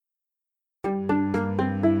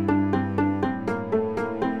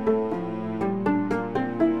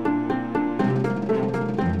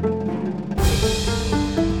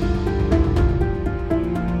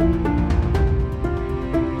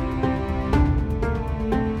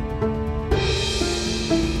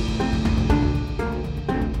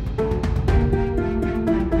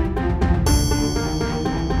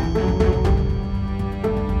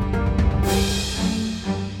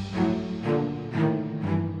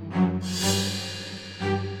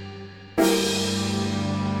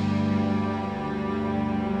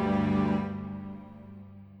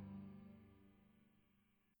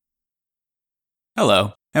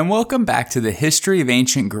Hello, and welcome back to the History of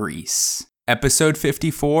Ancient Greece, Episode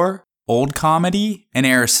 54, Old Comedy and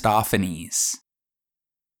Aristophanes.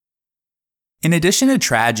 In addition to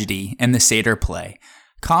tragedy and the satyr play,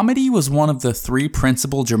 comedy was one of the three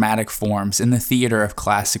principal dramatic forms in the theater of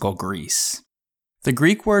classical Greece. The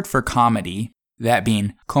Greek word for comedy, that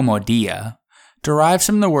being komodia, derives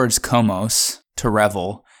from the words komos, to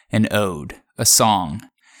revel, and ode, a song,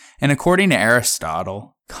 and according to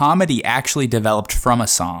Aristotle, comedy actually developed from a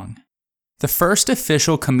song. The first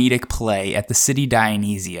official comedic play at the city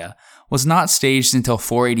Dionysia was not staged until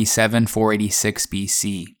 487-486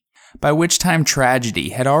 BC, by which time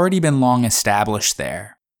tragedy had already been long established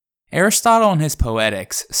there. Aristotle in his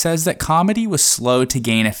Poetics says that comedy was slow to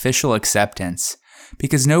gain official acceptance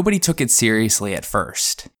because nobody took it seriously at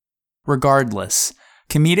first. Regardless,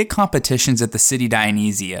 comedic competitions at the city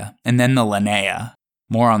Dionysia, and then the Lenaea,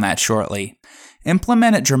 more on that shortly,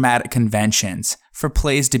 implemented dramatic conventions for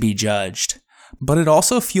plays to be judged, but it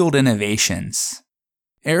also fueled innovations.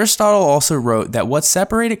 Aristotle also wrote that what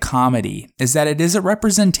separated comedy is that it is a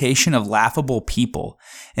representation of laughable people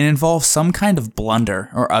and involves some kind of blunder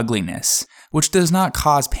or ugliness, which does not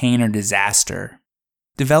cause pain or disaster.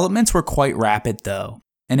 Developments were quite rapid though,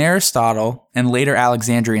 and Aristotle and later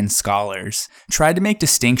Alexandrian scholars tried to make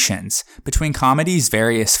distinctions between comedy's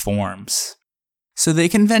various forms. So they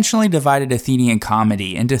conventionally divided Athenian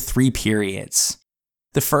comedy into three periods.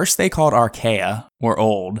 The first they called Archaea, or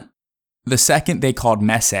Old. The second they called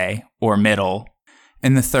Messe, or Middle.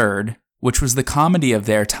 And the third, which was the comedy of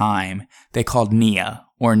their time, they called Nea,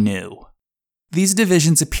 or New. These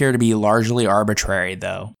divisions appear to be largely arbitrary,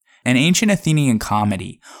 though, and ancient Athenian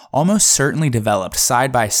comedy almost certainly developed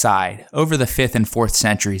side by side over the 5th and 4th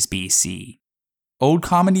centuries BC. Old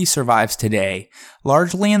comedy survives today,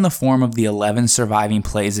 largely in the form of the 11 surviving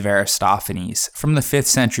plays of Aristophanes from the 5th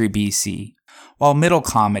century BC, while Middle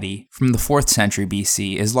comedy from the 4th century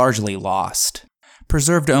BC is largely lost,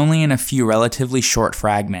 preserved only in a few relatively short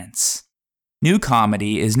fragments. New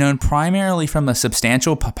comedy is known primarily from the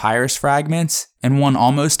substantial papyrus fragments and one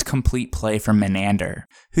almost complete play from Menander,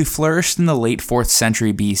 who flourished in the late 4th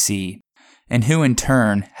century BC, and who in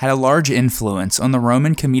turn had a large influence on the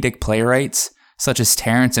Roman comedic playwrights such as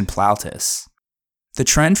Terence and Plautus. The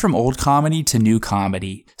trend from old comedy to new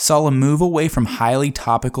comedy saw a move away from highly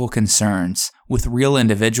topical concerns with real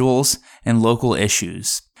individuals and local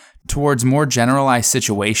issues, towards more generalized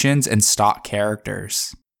situations and stock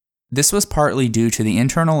characters. This was partly due to the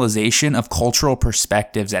internalization of cultural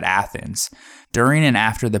perspectives at Athens during and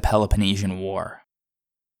after the Peloponnesian War.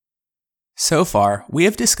 So far, we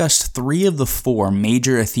have discussed 3 of the 4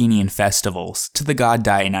 major Athenian festivals to the god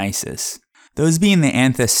Dionysus, those being the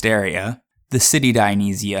Anthesteria, the city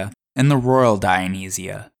Dionysia, and the royal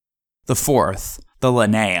Dionysia. The 4th, the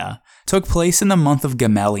Lenaea, took place in the month of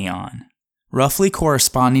Gemelion, roughly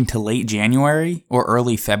corresponding to late January or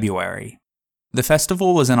early February. The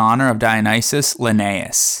festival was in honor of Dionysus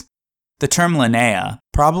Linnaeus. The term Lenaea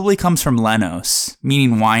probably comes from Lenos,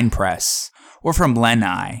 meaning wine press, or from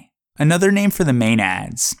Lenai, another name for the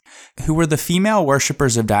Maenads, who were the female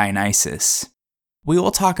worshippers of Dionysus. We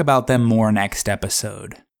will talk about them more next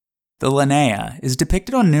episode. The Lenaea is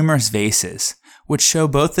depicted on numerous vases, which show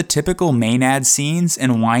both the typical Maenad scenes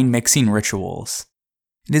and wine-mixing rituals.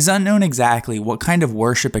 It is unknown exactly what kind of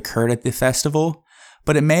worship occurred at the festival,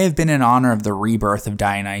 but it may have been in honor of the rebirth of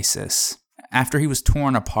Dionysus, after he was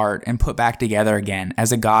torn apart and put back together again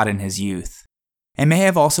as a god in his youth. It may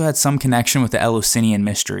have also had some connection with the Eleusinian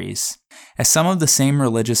mysteries, as some of the same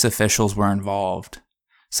religious officials were involved,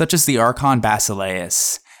 such as the Archon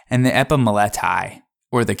Basileus and the Epimeletai,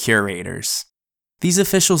 or the curators. These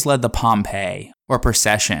officials led the Pompeii, or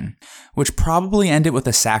procession, which probably ended with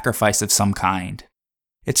a sacrifice of some kind.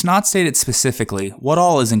 It's not stated specifically what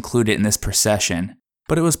all is included in this procession,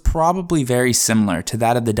 but it was probably very similar to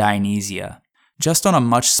that of the Dionysia, just on a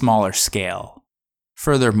much smaller scale.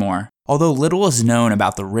 Furthermore, although little is known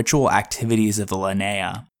about the ritual activities of the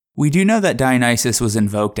Lenaea, we do know that Dionysus was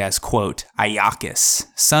invoked as, quote, Iacchus,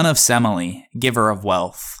 son of Semele, giver of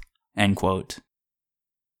wealth, end quote.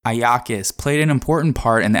 Iacchus played an important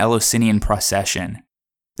part in the Eleusinian procession.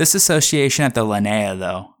 This association at the Lenaea,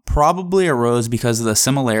 though, probably arose because of the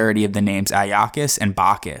similarity of the names Iacchus and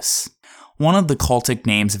Bacchus, one of the cultic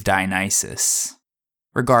names of Dionysus.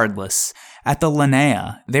 Regardless, at the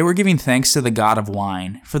Lenaea, they were giving thanks to the god of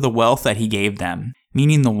wine for the wealth that he gave them,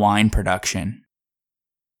 meaning the wine production.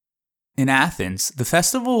 In Athens, the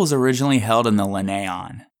festival was originally held in the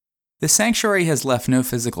Lenaion. The sanctuary has left no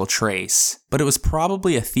physical trace, but it was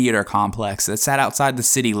probably a theater complex that sat outside the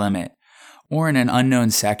city limit, or in an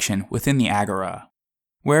unknown section within the agora.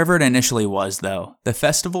 Wherever it initially was, though, the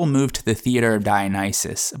festival moved to the Theater of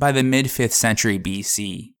Dionysus by the mid-5th century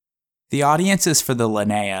BC. The audiences for the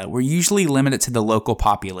Lenaea were usually limited to the local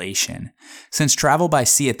population, since travel by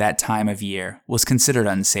sea at that time of year was considered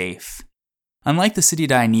unsafe. Unlike the city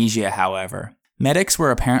Dionysia, however, medics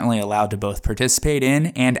were apparently allowed to both participate in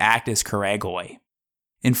and act as choregoi.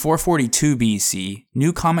 In 442 BC,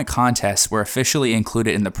 new comic contests were officially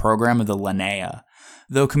included in the program of the Lenaea,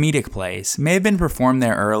 though comedic plays may have been performed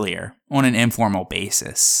there earlier, on an informal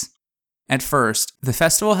basis. At first, the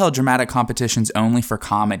festival held dramatic competitions only for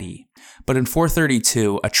comedy, but in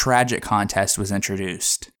 432, a tragic contest was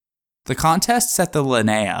introduced. The contests at the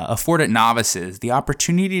Lenaea afforded novices the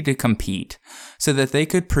opportunity to compete so that they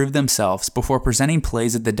could prove themselves before presenting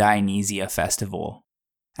plays at the Dionysia festival.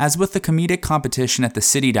 As with the comedic competition at the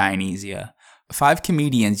city Dionysia, 5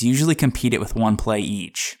 comedians usually competed with 1 play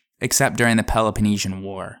each, except during the Peloponnesian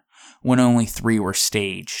War, when only 3 were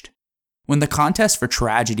staged. When the contest for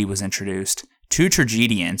tragedy was introduced, 2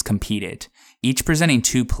 tragedians competed, each presenting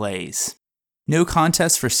 2 plays. No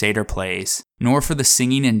contests for satyr plays, nor for the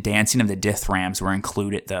singing and dancing of the dithyrambics were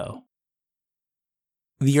included, though.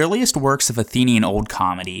 The earliest works of Athenian Old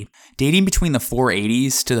Comedy, dating between the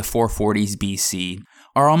 480s to the 440s BC,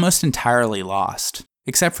 are almost entirely lost,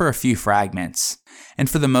 except for a few fragments, and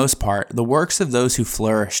for the most part, the works of those who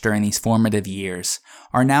flourished during these formative years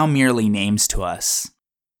are now merely names to us.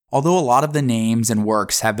 Although a lot of the names and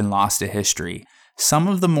works have been lost to history, some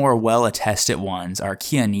of the more well-attested ones are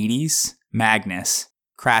Chionides, Magnus,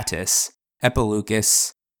 Cratus,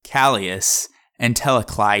 Epilucus, Callias, and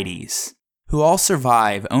Teleclides, who all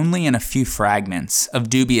survive only in a few fragments of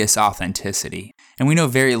dubious authenticity, and we know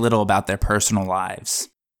very little about their personal lives.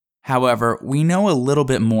 However, we know a little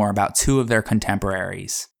bit more about 2 of their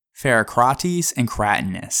contemporaries, Pherecrates and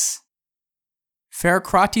Cratinus.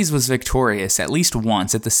 Pherecrates was victorious at least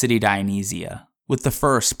once at the city Dionysia, with the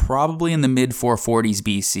first probably in the mid-440s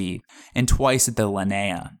BC, and twice at the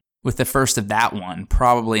Lenaea, with the first of that one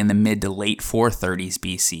probably in the mid to late 430s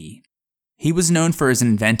BC. He was known for his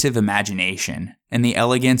inventive imagination, and the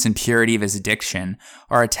elegance and purity of his diction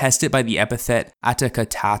are attested by the epithet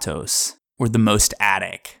Atticatatos, or the most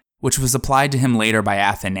Attic, which was applied to him later by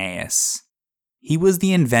Athenaeus. He was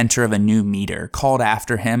the inventor of a new meter called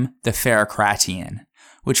after him the Pherecratian,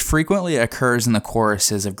 which frequently occurs in the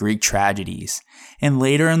choruses of Greek tragedies, and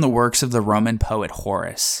later in the works of the Roman poet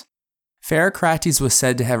Horace. Pherecrates was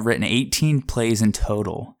said to have written 18 plays in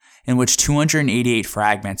total, in which 288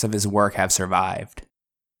 fragments of his work have survived.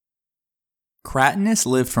 Cratinus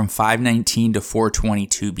lived from 519 to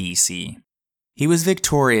 422 BC. He was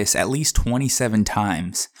victorious at least 27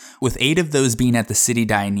 times, with 8 of those being at the city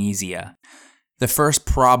Dionysia, the first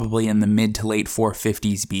probably in the mid to late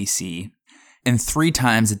 450s BC, and 3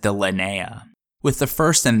 times at the Lenaea, with the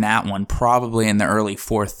first in that one probably in the early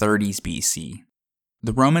 430s BC.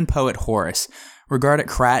 The Roman poet Horace regarded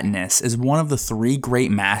Cratinus as one of the 3 great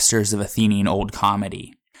masters of Athenian Old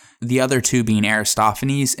Comedy, the other 2 being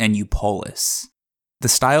Aristophanes and Eupolis. The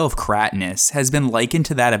style of Cratinus has been likened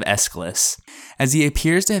to that of Aeschylus, as he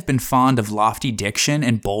appears to have been fond of lofty diction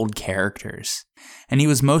and bold characters, and he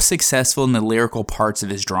was most successful in the lyrical parts of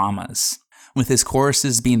his dramas, with his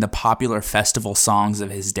choruses being the popular festival songs of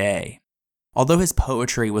his day. Although his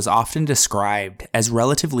poetry was often described as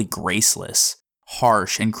relatively graceless,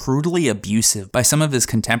 harsh, and crudely abusive by some of his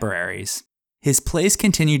contemporaries, his plays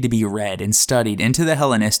continued to be read and studied into the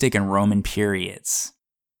Hellenistic and Roman periods.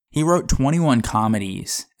 He wrote 21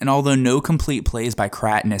 comedies, and although no complete plays by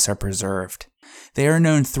Cratinus are preserved, they are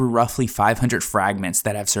known through roughly 500 fragments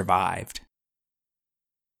that have survived.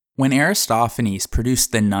 When Aristophanes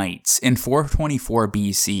produced the Knights in 424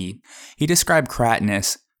 BC, he described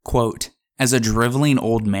Cratinus, quote, as a driveling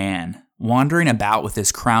old man, wandering about with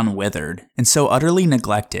his crown withered, and so utterly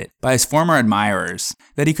neglected by his former admirers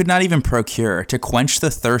that he could not even procure to quench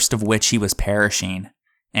the thirst of which he was perishing,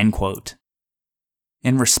 end quote.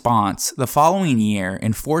 In response, the following year,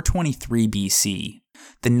 in 423 BC,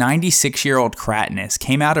 the 96-year-old Cratinus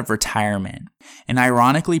came out of retirement and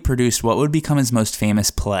ironically produced what would become his most famous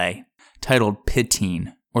play, titled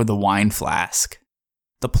Pitene, or the Wine Flask.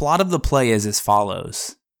 The plot of the play is as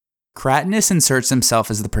follows. Cratinus inserts himself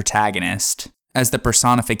as the protagonist, as the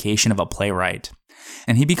personification of a playwright,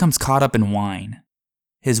 and he becomes caught up in wine.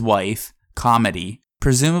 His wife, Comedy,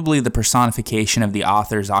 presumably the personification of the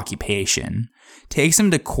author's occupation, takes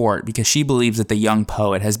him to court because she believes that the young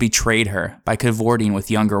poet has betrayed her by cavorting with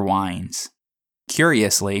younger wines.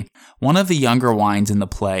 Curiously, one of the younger wines in the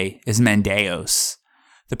play is Mendeos,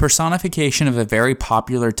 the personification of a very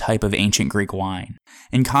popular type of ancient Greek wine,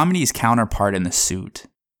 and Comedy's counterpart in the suit.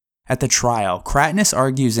 At the trial, Cratinus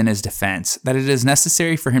argues in his defense that it is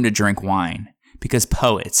necessary for him to drink wine, because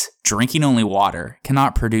poets, drinking only water,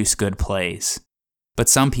 cannot produce good plays. But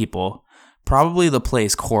some people, probably the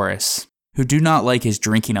play's chorus, who do not like his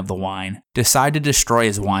drinking of the wine, decide to destroy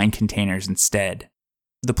his wine containers instead.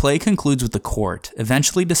 The play concludes with the court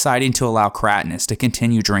eventually deciding to allow Cratinus to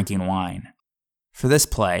continue drinking wine. For this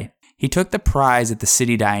play, he took the prize at the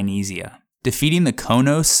city Dionysia, defeating the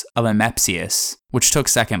Konos of Amepsius, which took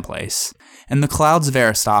second place, and the Clouds of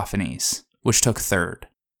Aristophanes, which took third.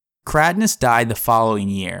 Cratinus died the following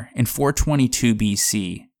year, in 422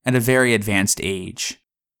 BC, at a very advanced age.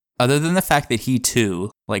 Other than the fact that he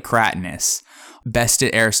too, like Cratinus,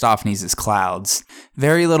 bested Aristophanes' clouds,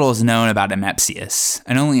 very little is known about Amepsius,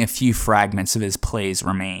 and only a few fragments of his plays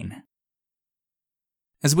remain.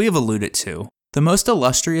 As we have alluded to, the most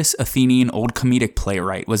illustrious Athenian Old Comedic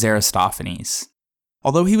playwright was Aristophanes.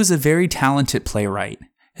 Although he was a very talented playwright,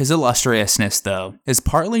 his illustriousness, though, is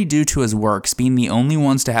partly due to his works being the only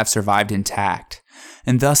ones to have survived intact,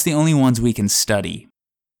 and thus the only ones we can study.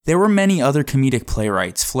 There were many other comedic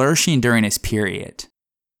playwrights flourishing during his period.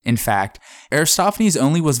 In fact, Aristophanes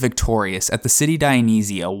only was victorious at the city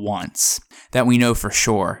Dionysia once, that we know for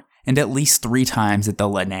sure, and at least 3 times at the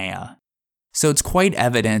Lenaea. So it's quite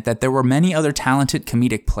evident that there were many other talented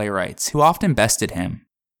comedic playwrights who often bested him.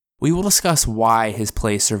 We will discuss why his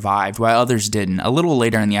plays survived while others didn't a little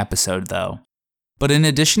later in the episode, though. But in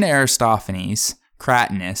addition to Aristophanes,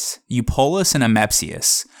 Cratinus, Eupolis, and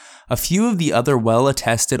Amepsius, a few of the other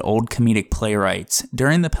well-attested old comedic playwrights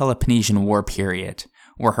during the Peloponnesian War period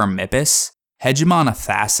were Hermippus, Hegemon of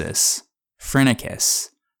Thasus, Phrynichus,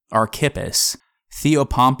 Archippus,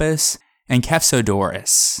 Theopompus, and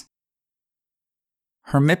Kephisodorus.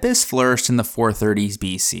 Hermippus flourished in the 430s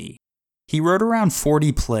BC. He wrote around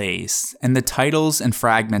 40 plays, and the titles and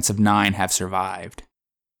fragments of 9 have survived.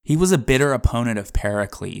 He was a bitter opponent of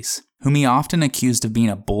Pericles, whom he often accused of being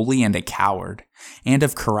a bully and a coward, and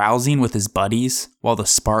of carousing with his buddies while the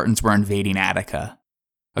Spartans were invading Attica.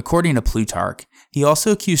 According to Plutarch, he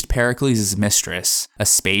also accused Pericles' mistress,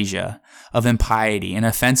 Aspasia, of impiety and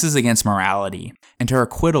offenses against morality, and her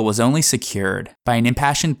acquittal was only secured by an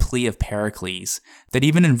impassioned plea of Pericles that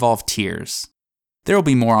even involved tears. There will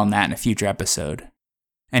be more on that in a future episode.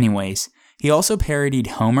 Anyways, he also parodied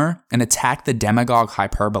Homer and attacked the demagogue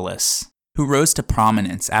Hyperbolus, who rose to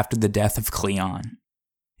prominence after the death of Cleon.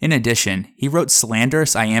 In addition, he wrote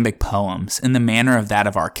slanderous iambic poems in the manner of that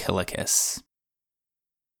of Archilochus.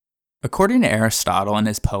 According to Aristotle and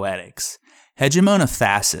his Poetics, Hegemon of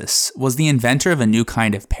Thasus was the inventor of a new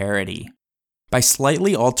kind of parody. By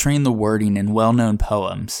slightly altering the wording in well-known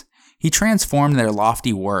poems, he transformed their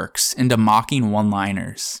lofty works into mocking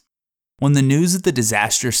one-liners. When the news of the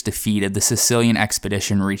disastrous defeat of the Sicilian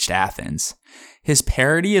expedition reached Athens, his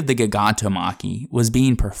parody of the Gigantomachy was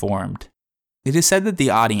being performed. It is said that the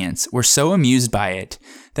audience were so amused by it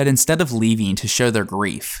that instead of leaving to show their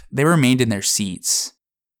grief, they remained in their seats.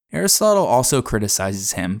 Aristotle also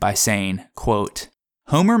criticizes him by saying, quote,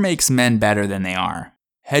 "Homer makes men better than they are.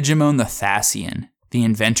 Hegemon the Thasian, the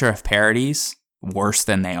inventor of parodies, worse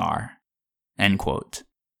than they are." End quote.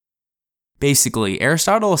 Basically,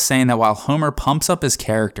 Aristotle is saying that while Homer pumps up his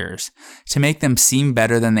characters to make them seem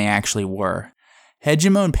better than they actually were,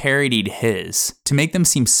 Hegemon parodied his to make them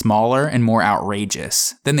seem smaller and more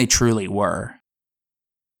outrageous than they truly were.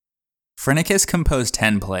 Phrynichus composed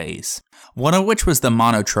 10 plays, one of which was the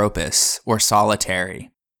Monotropos, or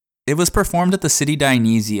Solitary. It was performed at the city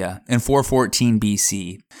Dionysia in 414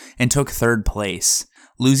 BC and took 3rd place,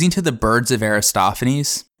 losing to the Birds of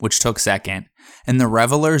Aristophanes, which took 2nd, and the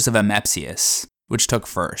Revelers of Amepsius, which took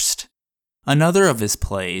 1st. Another of his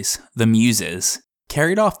plays, The Muses,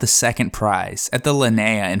 carried off the 2nd prize at the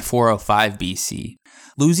Lenaea in 405 BC,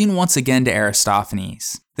 losing once again to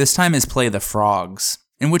Aristophanes, this time his play The Frogs,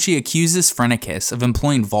 in which he accuses Phrynichus of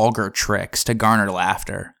employing vulgar tricks to garner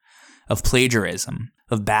laughter, of plagiarism,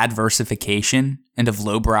 of bad versification, and of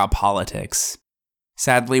lowbrow politics.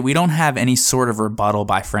 Sadly, we don't have any sort of rebuttal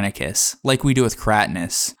by Phrynichus, like we do with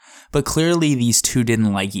Cratinus, but clearly these two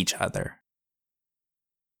didn't like each other.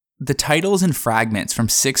 The titles and fragments from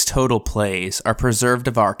 6 total plays are preserved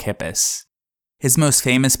of Archippus. His most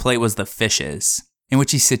famous play was The Fishes, in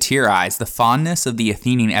which he satirized the fondness of the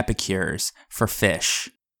Athenian epicures for fish.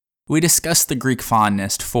 We discussed the Greek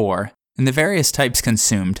fondness for, and the various types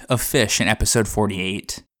consumed, of fish in episode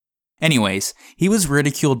 48. Anyways, he was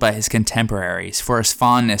ridiculed by his contemporaries for his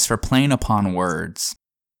fondness for playing upon words.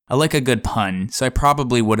 I like a good pun, so I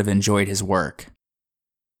probably would have enjoyed his work.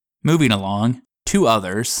 Moving along, 2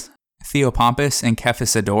 others, Theopompus and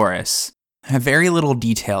Kephisodorus, have very little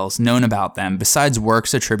details known about them besides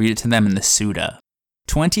works attributed to them in the Suda.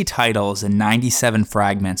 20 titles and 97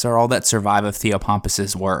 fragments are all that survive of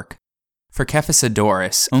Theopompus's work. For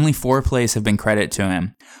Cephisodoros, only 4 plays have been credited to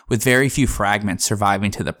him, with very few fragments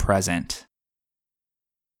surviving to the present.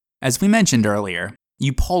 As we mentioned earlier,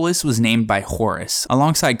 Eupolis was named by Horace,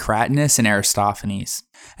 alongside Cratinus and Aristophanes,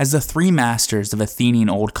 as the 3 masters of Athenian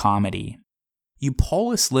Old Comedy.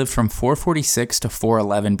 Eupolis lived from 446 to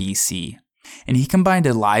 411 BC, and he combined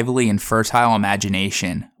a lively and fertile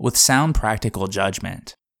imagination with sound practical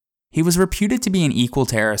judgment. He was reputed to be an equal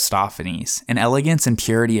to Aristophanes in elegance and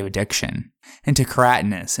purity of diction, and to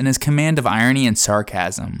Cratinus in his command of irony and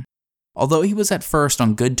sarcasm. Although he was at first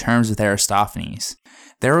on good terms with Aristophanes,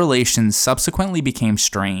 their relations subsequently became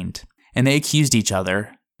strained, and they accused each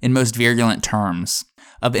other, in most virulent terms,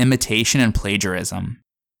 of imitation and plagiarism.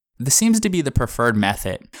 This seems to be the preferred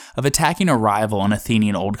method of attacking a rival in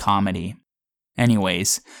Athenian Old Comedy.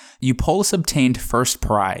 Anyways, Eupolis obtained first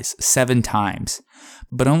prize 7 times,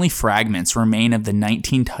 but only fragments remain of the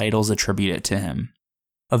 19 titles attributed to him.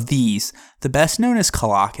 Of these, the best known is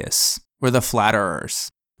Calchas, or the Flatterers,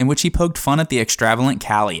 in which he poked fun at the extravagant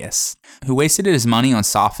Callias, who wasted his money on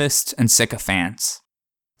sophists and sycophants.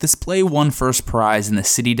 This play won first prize in the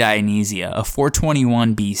city Dionysia of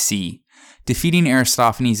 421 BC, defeating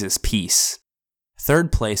Aristophanes' piece.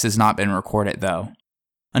 Third place has not been recorded, though.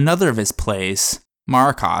 Another of his plays,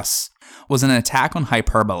 Maracas, was an attack on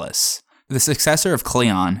Hyperbolus, the successor of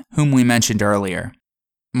Cleon, whom we mentioned earlier.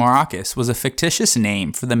 Maracas was a fictitious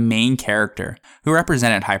name for the main character who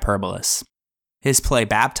represented Hyperbolus. His play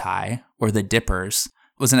Baptai, or the Dippers,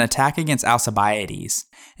 was an attack against Alcibiades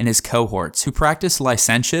and his cohorts who practiced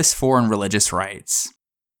licentious foreign religious rites.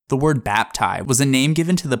 The word Baptai was a name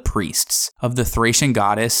given to the priests of the Thracian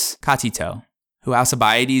goddess Katito, who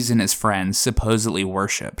Alcibiades and his friends supposedly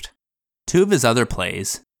worshipped. 2 of his other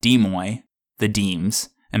plays, Demoi, the Demes,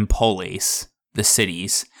 and Polis, the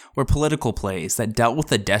cities, were political plays that dealt with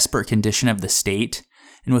the desperate condition of the state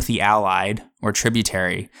and with the allied, or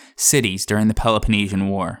tributary, cities during the Peloponnesian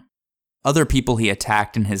War. Other people he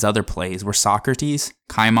attacked in his other plays were Socrates,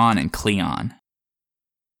 Cimon, and Cleon.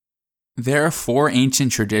 There are 4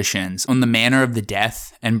 ancient traditions on the manner of the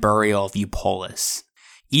death and burial of Eupolis,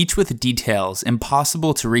 each with details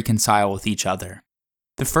impossible to reconcile with each other.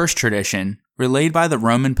 The first tradition, relayed by the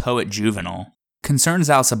Roman poet Juvenal, concerns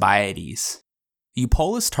Alcibiades.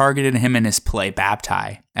 Eupolis targeted him in his play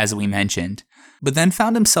Baptai, as we mentioned, but then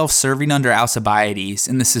found himself serving under Alcibiades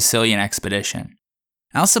in the Sicilian expedition.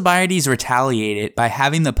 Alcibiades retaliated by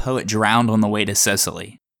having the poet drowned on the way to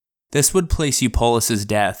Sicily. This would place Eupolis'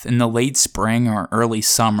 death in the late spring or early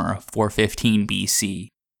summer of 415 BC.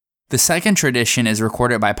 The second tradition is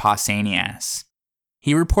recorded by Pausanias.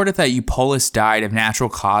 He reported that Eupolis died of natural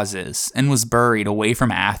causes and was buried away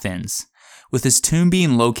from Athens, with his tomb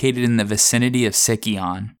being located in the vicinity of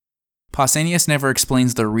Sicyon. Pausanias never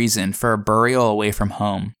explains the reason for a burial away from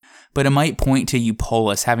home, but it might point to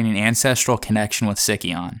Eupolis having an ancestral connection with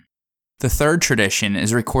Sicyon. The third tradition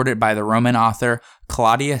is recorded by the Roman author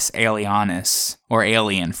Claudius Aelianus, or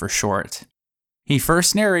Aelian for short. He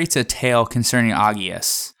first narrates a tale concerning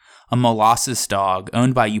Augeas, a molossus dog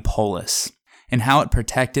owned by Eupolis, and how it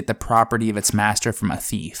protected the property of its master from a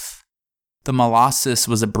thief. The molossus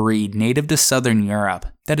was a breed native to southern Europe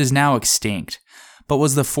that is now extinct, but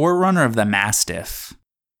was the forerunner of the mastiff.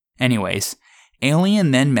 Anyways,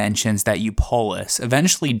 Aelian then mentions that Eupolis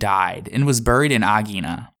eventually died and was buried in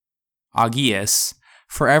Aegina. Augeas,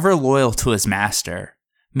 forever loyal to his master,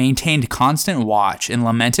 maintained constant watch and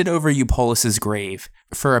lamented over Eupolis' grave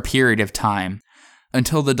for a period of time,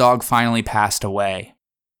 until the dog finally passed away.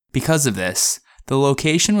 Because of this, the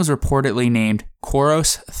location was reportedly named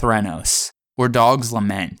Koros Threnos, or Dog's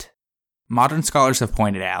Lament. Modern scholars have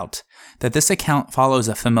pointed out that this account follows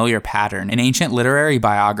a familiar pattern in ancient literary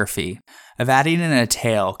biography of adding in a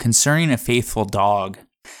tale concerning a faithful dog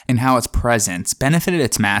and how its presence benefited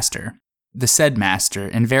its master, the said master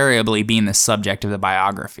invariably being the subject of the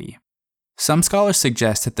biography. Some scholars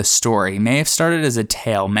suggest that the story may have started as a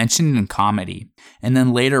tale mentioned in comedy, and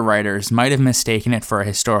then later writers might have mistaken it for a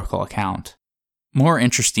historical account. More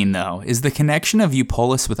interesting, though, is the connection of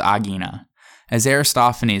Eupolis with Aegina, as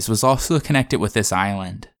Aristophanes was also connected with this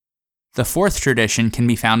island. The fourth tradition can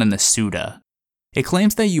be found in the Suda. It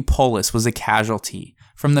claims that Eupolis was a casualty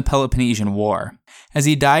from the Peloponnesian War, as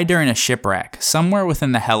he died during a shipwreck somewhere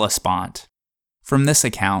within the Hellespont. From this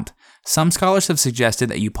account, some scholars have suggested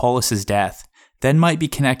that Eupolis' death then might be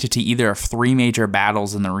connected to either of 3 major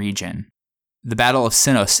battles in the region: the Battle of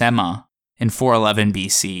Cynossema in 411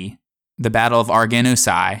 BC, the Battle of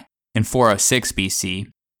Arginusai in 406 BC,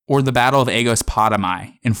 or the Battle of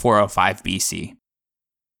Aegospotami in 405 BC.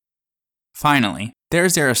 Finally,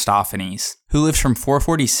 there's Aristophanes, who lived from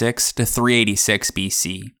 446 to 386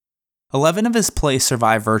 BC. 11 of his plays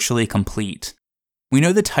survive virtually complete. We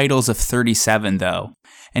know the titles of 37 though,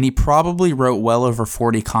 and he probably wrote well over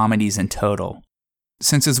 40 comedies in total.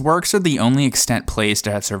 Since his works are the only extant plays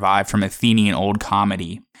to have survived from Athenian Old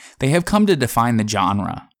Comedy, they have come to define the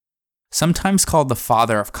genre. Sometimes called the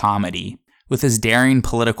father of comedy, with his daring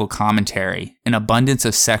political commentary and abundance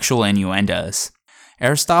of sexual innuendos,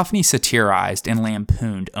 Aristophanes satirized and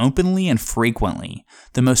lampooned openly and frequently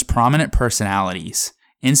the most prominent personalities,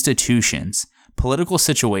 institutions, political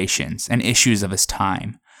situations, and issues of his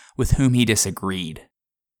time, with whom he disagreed.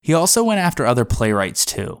 He also went after other playwrights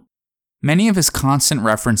too. Many of his constant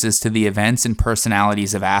references to the events and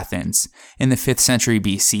personalities of Athens in the 5th century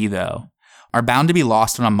BC, though, are bound to be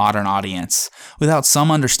lost on a modern audience without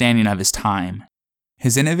some understanding of his time.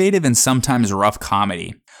 His innovative and sometimes rough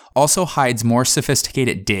comedy also hides more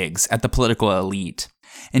sophisticated digs at the political elite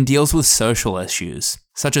and deals with social issues,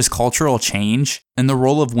 such as cultural change and the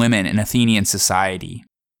role of women in Athenian society.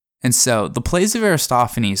 And so, the plays of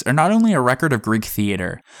Aristophanes are not only a record of Greek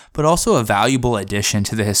theater, but also a valuable addition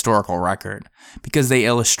to the historical record, because they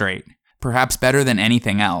illustrate, perhaps better than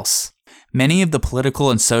anything else, many of the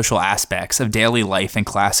political and social aspects of daily life in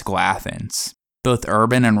classical Athens, both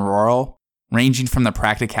urban and rural, ranging from the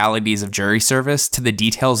practicalities of jury service to the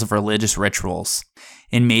details of religious rituals,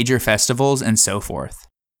 in major festivals and so forth.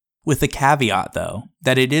 With the caveat, though,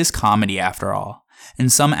 that it is comedy after all,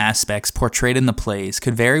 and some aspects portrayed in the plays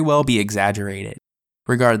could very well be exaggerated.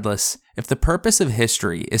 Regardless, if the purpose of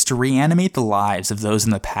history is to reanimate the lives of those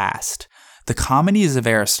in the past, the comedies of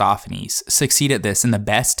Aristophanes succeed at this in the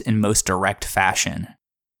best and most direct fashion.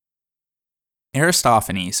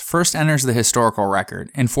 Aristophanes first enters the historical record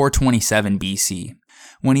in 427 BC,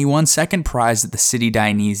 when he won second prize at the city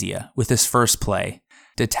Dionysia with his first play,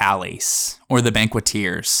 De Thales, or The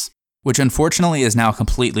Banqueteers, which unfortunately is now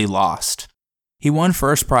completely lost. He won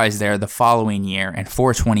first prize there the following year in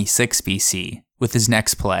 426 BC with his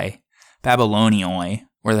next play, Babylonioi,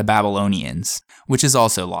 or The Babylonians, which is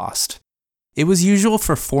also lost. It was usual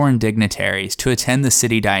for foreign dignitaries to attend the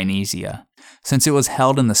city Dionysia, since it was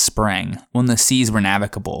held in the spring when the seas were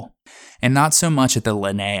navigable, and not so much at the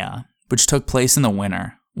Linnea, which took place in the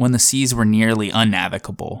winter when the seas were nearly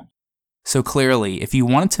unnavigable. So clearly, if you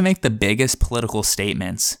wanted to make the biggest political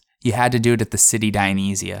statements, you had to do it at the city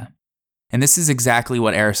Dionysia. And this is exactly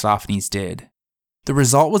what Aristophanes did. The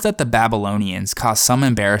result was that the Babylonians caused some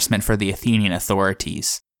embarrassment for the Athenian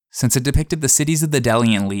authorities, since it depicted the cities of the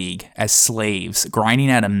Delian League as slaves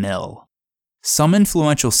grinding at a mill. Some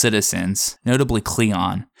influential citizens, notably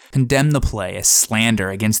Cleon, condemned the play as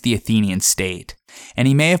slander against the Athenian state, and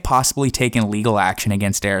he may have possibly taken legal action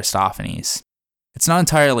against Aristophanes. It's not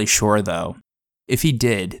entirely sure, though. If he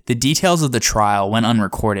did, the details of the trial went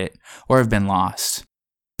unrecorded or have been lost.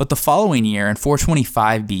 But the following year, in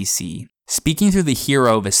 425 BC, speaking through the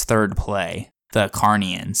hero of his third play, the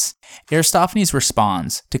Acarnanians, Aristophanes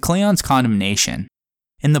responds to Cleon's condemnation.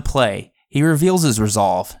 In the play, he reveals his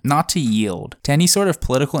resolve not to yield to any sort of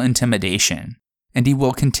political intimidation, and he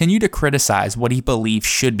will continue to criticize what he believes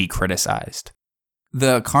should be criticized.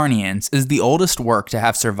 The Acarnanians is the oldest work to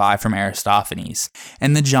have survived from Aristophanes,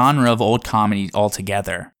 and the genre of Old Comedy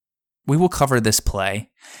altogether. We will cover this play,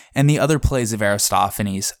 and the other plays of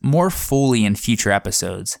Aristophanes, more fully in future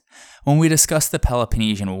episodes, when we discuss the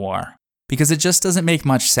Peloponnesian War, because it just doesn't make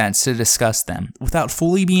much sense to discuss them without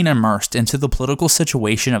fully being immersed into the political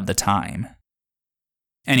situation of the time.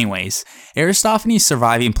 Anyways, Aristophanes'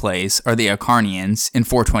 surviving plays are the Acarnanians in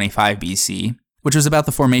 425 BC, which was about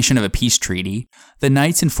the formation of a peace treaty, the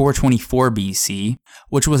Knights in 424 BC,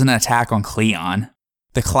 which was an attack on Cleon,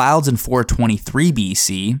 the Clouds in 423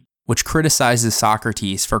 BC, which criticizes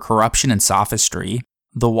Socrates for corruption and sophistry,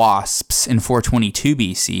 the Wasps in 422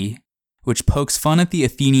 BC, which pokes fun at the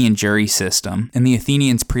Athenian jury system and the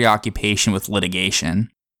Athenians' preoccupation with litigation,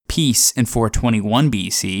 Peace in 421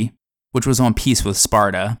 BC, which was on peace with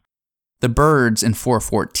Sparta, the Birds in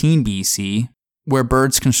 414 BC, where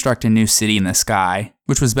birds construct a new city in the sky,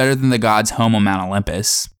 which was better than the gods' home on Mount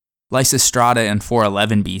Olympus, Lysistrata in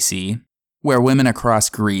 411 BC, where women across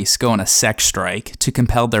Greece go on a sex strike to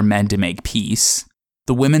compel their men to make peace,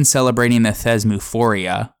 the women celebrating the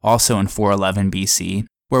Thesmophoria, also in 411 BC,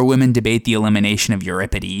 where women debate the elimination of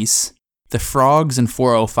Euripides, the Frogs in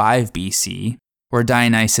 405 BC, where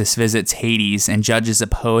Dionysus visits Hades and judges a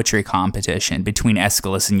poetry competition between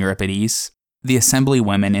Aeschylus and Euripides, the Assembly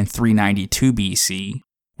Women in 392 BC,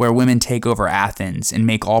 where women take over Athens and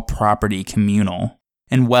make all property communal,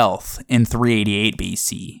 and wealth in 388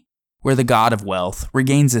 BC, where the god of wealth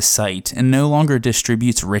regains his sight and no longer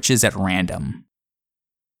distributes riches at random.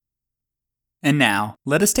 And now,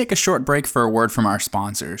 let us take a short break for a word from our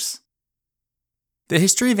sponsors. The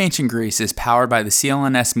History of Ancient Greece is powered by the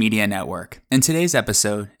CLNS Media Network, and today's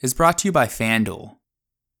episode is brought to you by FanDuel.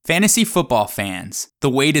 Fantasy football fans, the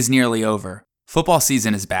wait is nearly over. Football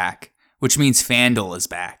season is back, which means FanDuel is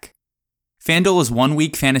back. FanDuel is 1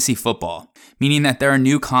 week fantasy football, meaning that there are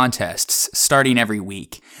new contests starting every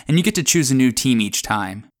week, and you get to choose a new team each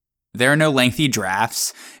time. There are no lengthy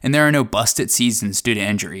drafts, and there are no busted seasons due to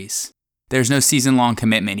injuries. There's no season-long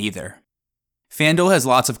commitment either. FanDuel has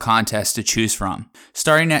lots of contests to choose from,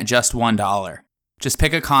 starting at just $1. Just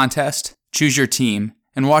pick a contest, choose your team,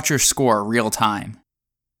 and watch your score real time.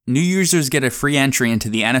 New users get a free entry into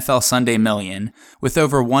the NFL Sunday Million with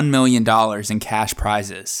over $1 million in cash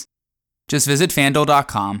prizes. Just visit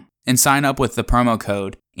FanDuel.com and sign up with the promo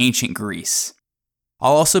code AncientGreece.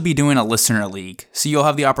 I'll also be doing a listener league, so you'll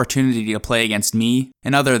have the opportunity to play against me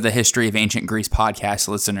and other The History of Ancient Greece podcast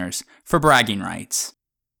listeners for bragging rights.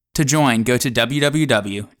 To join, go to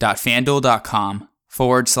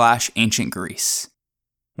www.fanduel.com/ancientgreece.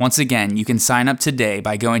 Once again, you can sign up today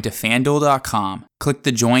by going to fanduel.com, click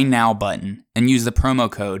the Join Now button, and use the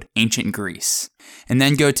promo code AncientGreece. And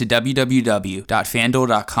then go to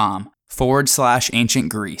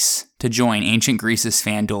www.fanduel.com/ancientgreece to join Ancient Greece's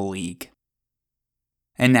FanDuel League.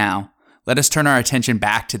 And now, let us turn our attention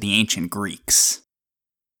back to the ancient Greeks.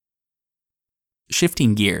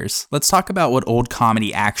 Shifting gears, let's talk about what Old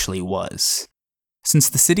Comedy actually was. Since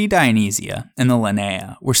the city Dionysia and the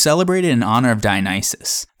Lenaea were celebrated in honor of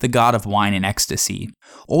Dionysus, the god of wine and ecstasy,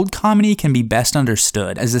 Old Comedy can be best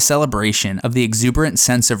understood as a celebration of the exuberant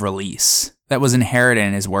sense of release that was inherited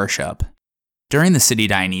in his worship. During the city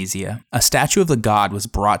Dionysia, a statue of the god was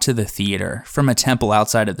brought to the theater from a temple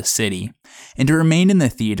outside of the city, and it remained in the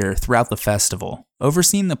theater throughout the festival,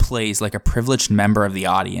 overseeing the plays like a privileged member of the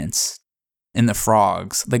audience. In the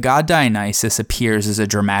Frogs, the god Dionysus appears as a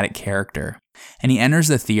dramatic character, and he enters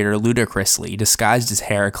the theater ludicrously disguised as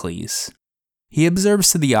Heracles. He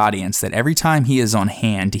observes to the audience that every time he is on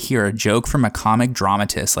hand to hear a joke from a comic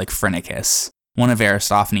dramatist like Phrynichus, one of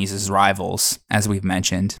Aristophanes' rivals, as we've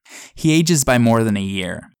mentioned, he ages by more than a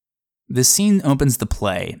year. This scene opens the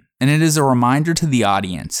play, and it is a reminder to the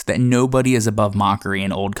audience that nobody is above mockery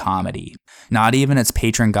in Old Comedy, not even its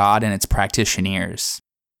patron god and its practitioners.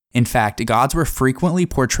 In fact, gods were frequently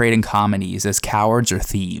portrayed in comedies as cowards or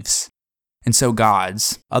thieves. And so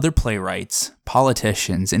gods, other playwrights,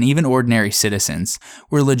 politicians, and even ordinary citizens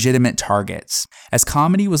were legitimate targets, as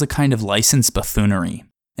comedy was a kind of licensed buffoonery,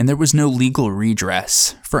 and there was no legal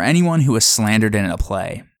redress for anyone who was slandered in a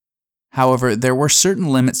play. However, there were certain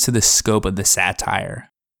limits to the scope of the satire,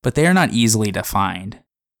 but they are not easily defined.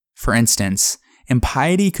 For instance,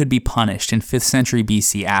 impiety could be punished in 5th century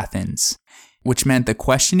BC Athens, which meant the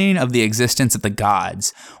questioning of the existence of the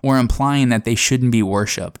gods or implying that they shouldn't be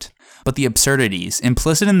worshipped. But the absurdities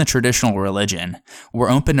implicit in the traditional religion were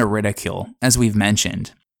open to ridicule, as we've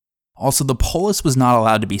mentioned. Also, the polis was not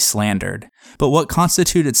allowed to be slandered, but what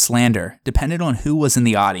constituted slander depended on who was in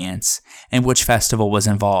the audience and which festival was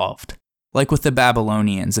involved, like with the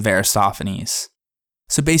Babylonians of Aristophanes.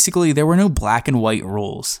 So basically, there were no black and white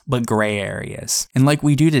rules, but gray areas, and like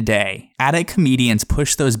we do today, Attic comedians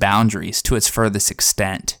pushed those boundaries to its furthest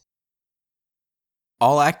extent.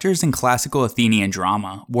 All actors in classical Athenian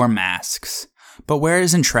drama wore masks, but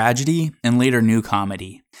whereas in tragedy and later New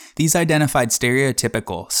Comedy, these identified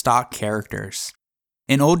stereotypical, stock characters.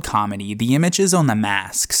 In Old Comedy, the images on the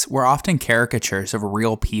masks were often caricatures of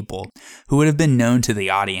real people who would have been known to the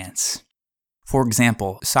audience. For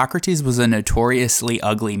example, Socrates was a notoriously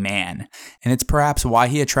ugly man, and it's perhaps why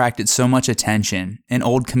he attracted so much attention in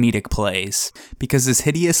old comedic plays, because his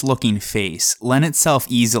hideous-looking face lent itself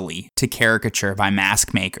easily to caricature by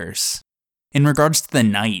mask makers. In regards to the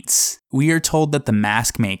knights, we are told that the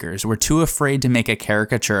mask makers were too afraid to make a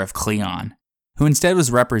caricature of Cleon, who instead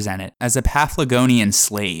was represented as a Paphlagonian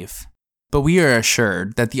slave. But we are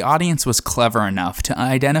assured that the audience was clever enough to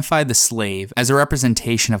identify the slave as a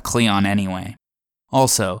representation of Cleon anyway.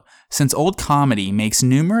 Also, since Old Comedy makes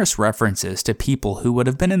numerous references to people who would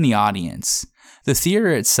have been in the audience, the theater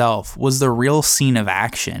itself was the real scene of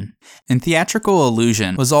action, and theatrical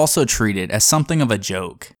illusion was also treated as something of a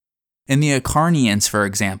joke. In the Acharnians, for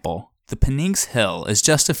example, the Pnyx Hill is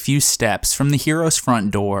just a few steps from the hero's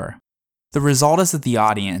front door. The result is that the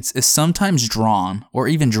audience is sometimes drawn or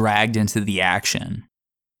even dragged into the action.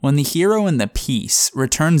 When the hero in the piece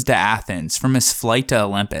returns to Athens from his flight to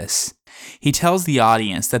Olympus, he tells the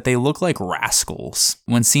audience that they look like rascals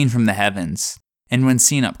when seen from the heavens, and when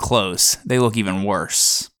seen up close, they look even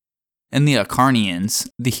worse. In the Acarnanians,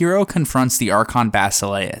 the hero confronts the Archon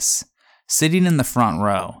Basileus, sitting in the front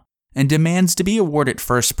row, and demands to be awarded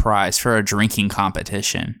first prize for a drinking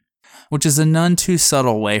competition, which is a none too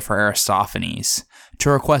subtle way for Aristophanes to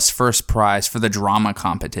request first prize for the drama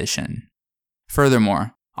competition.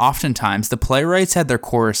 Furthermore, oftentimes the playwrights had their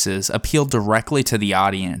choruses appeal directly to the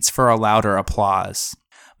audience for a louder applause,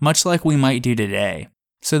 much like we might do today,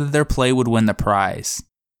 so that their play would win the prize.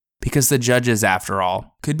 Because the judges, after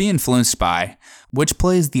all, could be influenced by which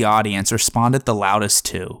plays the audience responded the loudest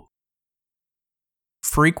to.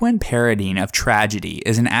 Frequent parodying of tragedy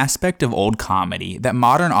is an aspect of old comedy that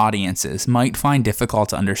modern audiences might find difficult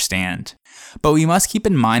to understand. But we must keep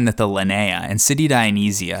in mind that the Linnea and City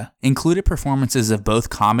Dionysia included performances of both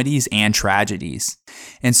comedies and tragedies,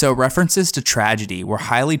 and so references to tragedy were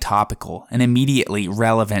highly topical and immediately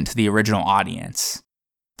relevant to the original audience.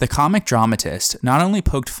 The comic dramatist not only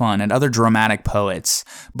poked fun at other dramatic poets,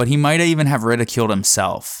 but he might even have ridiculed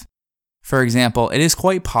himself. For example, it is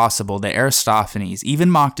quite possible that Aristophanes even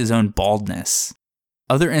mocked his own baldness.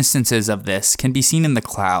 Other instances of this can be seen in The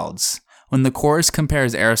Clouds, when the chorus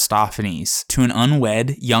compares Aristophanes to an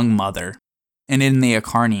unwed young mother, and in the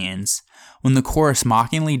Acarnanians, when the chorus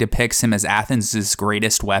mockingly depicts him as Athens'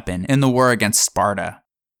 greatest weapon in the war against Sparta.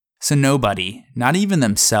 So nobody, not even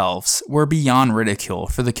themselves, were beyond ridicule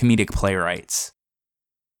for the comedic playwrights.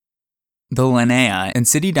 The Linnea and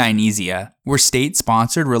City Dionysia were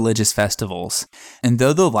state-sponsored religious festivals, and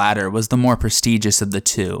though the latter was the more prestigious of the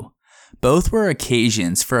two, both were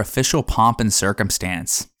occasions for official pomp and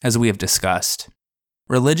circumstance, as we have discussed.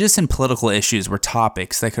 Religious and political issues were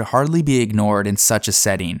topics that could hardly be ignored in such a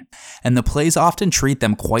setting, and the plays often treat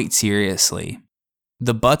them quite seriously.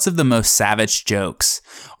 The butts of the most savage jokes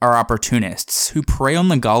are opportunists who prey on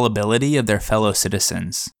the gullibility of their fellow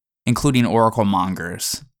citizens, including oracle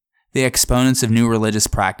mongers, the exponents of new religious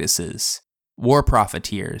practices, war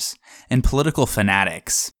profiteers, and political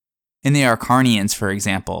fanatics. In the Acarnanians, for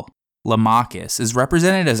example, Lamachus is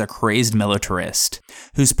represented as a crazed militarist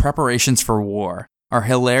whose preparations for war are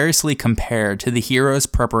hilariously compared to the hero's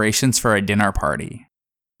preparations for a dinner party.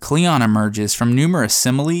 Cleon emerges from numerous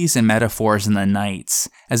similes and metaphors in the Knights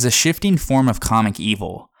as a shifting form of comic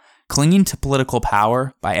evil, clinging to political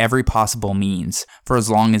power by every possible means for as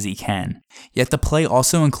long as he can. Yet the play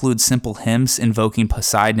also includes simple hymns invoking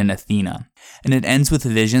Poseidon and Athena, and it ends with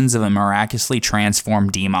visions of a miraculously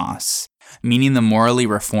transformed Demos, meaning the morally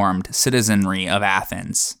reformed citizenry of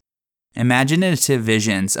Athens. Imaginative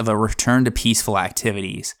visions of a return to peaceful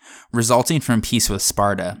activities, resulting from peace with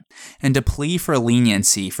Sparta, and a plea for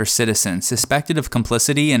leniency for citizens suspected of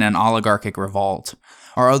complicity in an oligarchic revolt,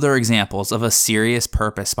 are other examples of a serious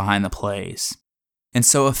purpose behind the plays. And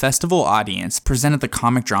so a festival audience presented the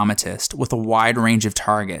comic dramatist with a wide range of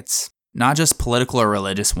targets, not just political or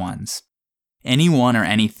religious ones. Anyone or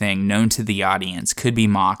anything known to the audience could be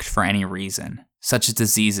mocked for any reason, such as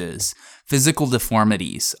diseases, physical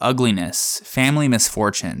deformities, ugliness, family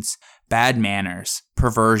misfortunes, bad manners,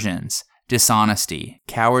 perversions, dishonesty,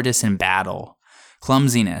 cowardice in battle,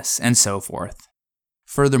 clumsiness, and so forth.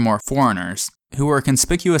 Furthermore, foreigners, who were a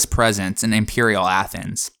conspicuous presence in imperial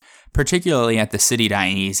Athens, particularly at the City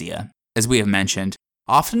Dionysia, as we have mentioned,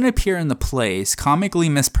 often appear in the plays comically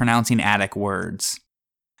mispronouncing Attic words.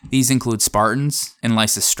 These include Spartans in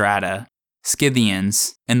Lysistrata,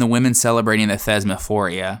 Scythians and the women celebrating the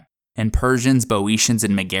Thesmophoria, and Persians, Boeotians,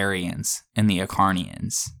 and Megarians in the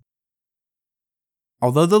Acarnanians.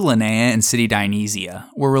 Although the Linnea and City Dionysia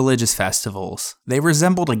were religious festivals, they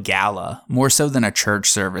resembled a gala more so than a church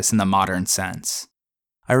service in the modern sense.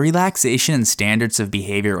 A relaxation in standards of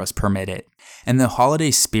behavior was permitted, and the holiday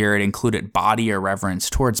spirit included body irreverence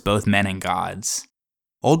towards both men and gods.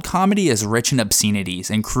 Old comedy is rich in obscenities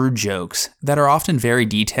and crude jokes that are often very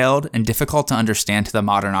detailed and difficult to understand to the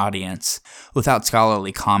modern audience, without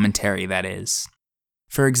scholarly commentary, that is.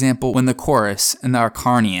 For example, when the chorus in the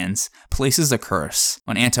Acarnanians places a curse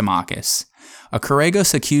on Antimachus, a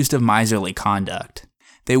Choregos accused of miserly conduct,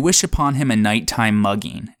 they wish upon him a nighttime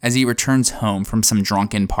mugging as he returns home from some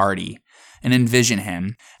drunken party, and envision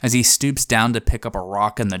him, as he stoops down to pick up a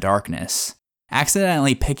rock in the darkness,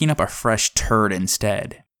 accidentally picking up a fresh turd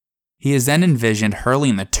instead. He is then envisioned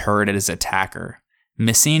hurling the turd at his attacker,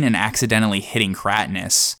 missing and accidentally hitting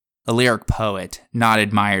Cratinus, a lyric poet not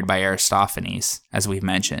admired by Aristophanes, as we've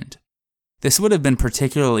mentioned. This would have been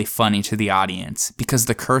particularly funny to the audience because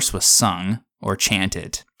the curse was sung, or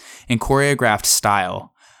chanted, in choreographed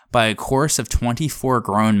style by a chorus of 24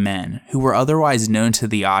 grown men who were otherwise known to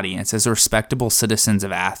the audience as respectable citizens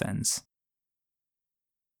of Athens.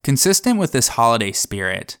 Consistent with this holiday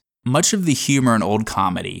spirit, Much of the humor in old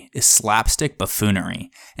comedy is slapstick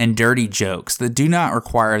buffoonery and dirty jokes that do not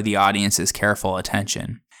require the audience's careful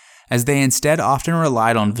attention, as they instead often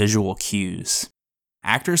relied on visual cues.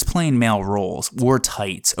 Actors playing male roles wore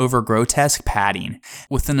tights over grotesque padding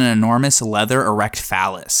with an enormous leather erect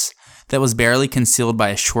phallus that was barely concealed by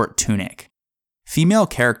a short tunic. Female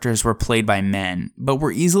characters were played by men, but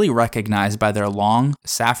were easily recognized by their long,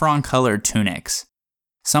 saffron-colored tunics.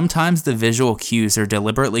 Sometimes the visual cues are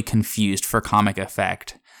deliberately confused for comic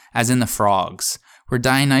effect, as in The Frogs, where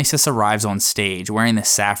Dionysus arrives on stage wearing the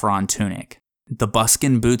saffron tunic, the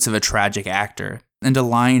buskin boots of a tragic actor, and a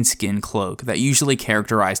lion skin cloak that usually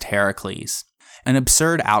characterized Heracles, an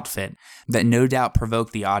absurd outfit that no doubt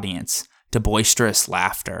provoked the audience to boisterous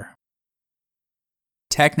laughter.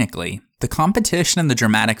 Technically, the competition in the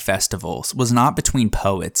dramatic festivals was not between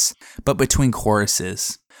poets, but between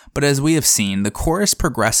choruses. But as we have seen, the chorus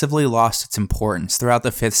progressively lost its importance throughout the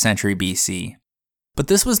 5th century BC. But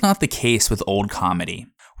this was not the case with Old Comedy,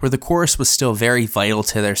 where the chorus was still very vital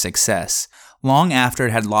to their success, long after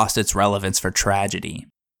it had lost its relevance for tragedy.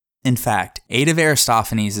 In fact, 8 of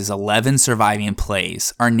Aristophanes' 11 surviving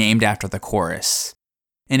plays are named after the chorus.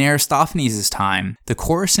 In Aristophanes' time, the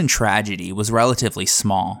chorus in tragedy was relatively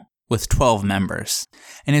small, with 12 members,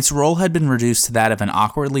 and its role had been reduced to that of an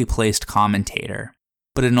awkwardly placed commentator.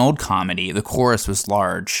 But in Old Comedy, the chorus was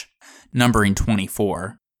large, numbering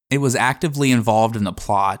 24. It was actively involved in the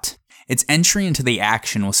plot. Its entry into the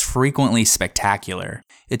action was frequently spectacular.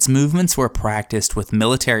 Its movements were practiced with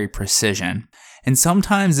military precision, and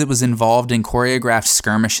sometimes it was involved in choreographed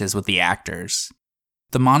skirmishes with the actors.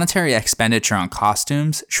 The monetary expenditure on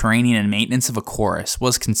costumes, training, and maintenance of a chorus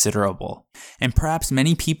was considerable, and perhaps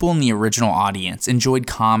many people in the original audience enjoyed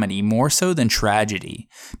comedy more so than tragedy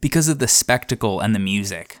because of the spectacle and the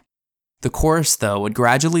music. The chorus, though, would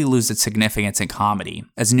gradually lose its significance in comedy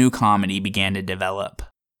as new comedy began to develop.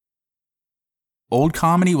 Old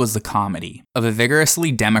Comedy was the comedy of a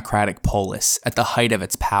vigorously democratic polis at the height of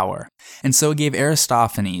its power, and so it gave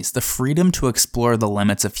Aristophanes the freedom to explore the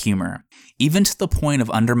limits of humor, even to the point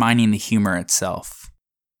of undermining the humor itself.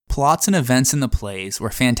 Plots and events in the plays were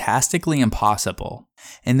fantastically impossible,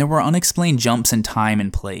 and there were unexplained jumps in time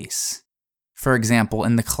and place. For example,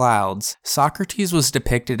 in The Clouds, Socrates was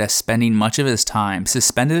depicted as spending much of his time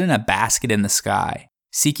suspended in a basket in the sky,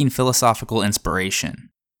 seeking philosophical inspiration.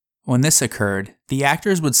 When this occurred, the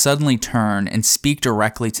actors would suddenly turn and speak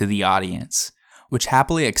directly to the audience, which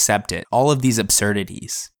happily accepted all of these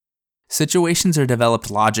absurdities. Situations are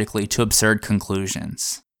developed logically to absurd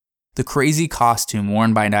conclusions. The crazy costume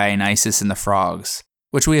worn by Dionysus in The Frogs,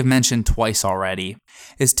 which we have mentioned twice already,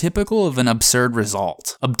 is typical of an absurd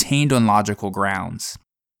result obtained on logical grounds.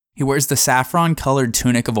 He wears the saffron-colored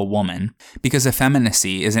tunic of a woman because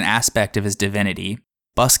effeminacy is an aspect of his divinity,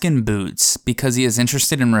 buskin boots because he is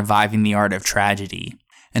interested in reviving the art of tragedy,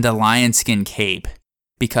 and a lion-skin cape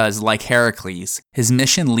because, like Heracles, his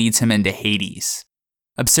mission leads him into Hades.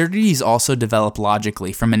 Absurdities also develop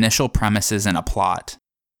logically from initial premises in a plot.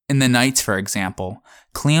 In The Knights, for example,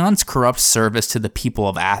 Cleon's corrupt service to the people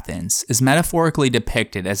of Athens is metaphorically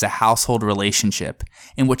depicted as a household relationship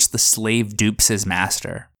in which the slave dupes his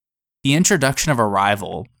master. The introduction of a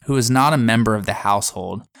rival, who is not a member of the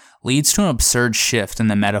household, leads to an absurd shift in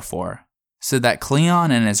the metaphor, so that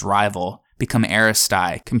Cleon and his rival become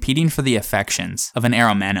Aristae competing for the affections of an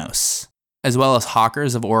Eromenos, as well as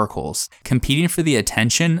hawkers of oracles competing for the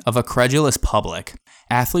attention of a credulous public,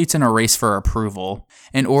 athletes in a race for approval,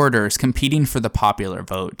 and orators competing for the popular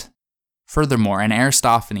vote. Furthermore, in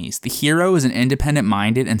Aristophanes, the hero is an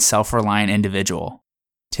independent-minded and self-reliant individual.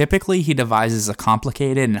 Typically, he devises a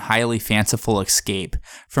complicated and highly fanciful escape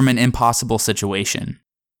from an impossible situation.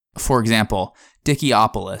 For example,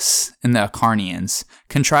 Dicaeopolis, in the Acarnanians,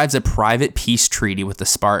 contrives a private peace treaty with the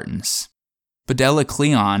Spartans.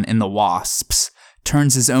 Cleon, in the Wasps,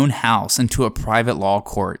 turns his own house into a private law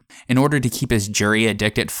court in order to keep his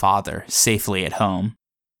jury-addicted father safely at home.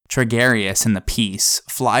 Tregarius, in the Peace,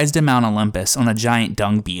 flies to Mount Olympus on a giant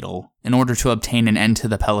dung beetle in order to obtain an end to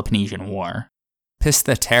the Peloponnesian War.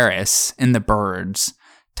 Pistheteris, in The Birds,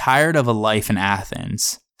 tired of a life in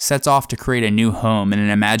Athens, sets off to create a new home in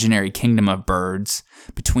an imaginary kingdom of birds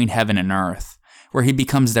between heaven and earth, where he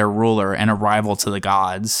becomes their ruler and a rival to the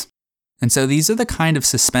gods. And so these are the kind of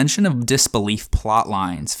suspension of disbelief plot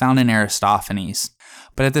lines found in Aristophanes.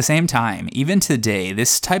 But at the same time, even today,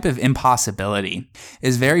 this type of impossibility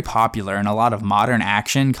is very popular in a lot of modern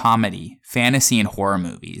action, comedy, fantasy, and horror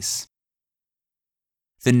movies.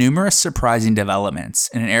 The numerous surprising developments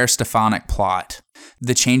in an Aristophanic plot,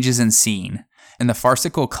 the changes in scene, and the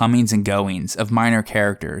farcical comings and goings of minor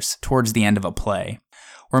characters towards the end of a play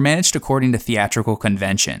were managed according to theatrical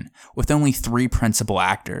convention, with only 3 principal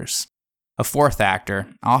actors. A 4th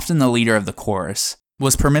actor, often the leader of the chorus,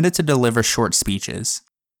 was permitted to deliver short speeches.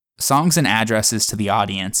 Songs and addresses to the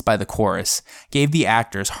audience by the chorus gave the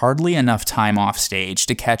actors hardly enough time off stage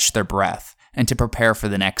to catch their breath and to prepare for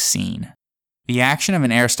the next scene. The action of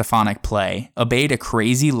an Aristophanic play obeyed a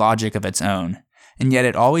crazy logic of its own, and yet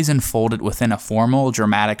it always unfolded within a formal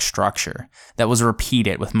dramatic structure that was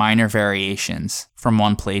repeated with minor variations from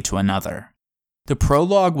one play to another. The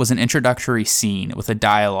prologue was an introductory scene with a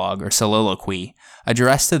dialogue or soliloquy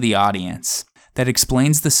addressed to the audience that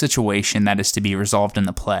explains the situation that is to be resolved in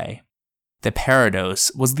the play. The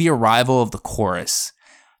parados was the arrival of the chorus,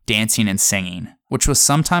 dancing and singing, which was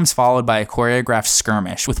sometimes followed by a choreographed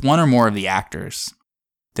skirmish with one or more of the actors.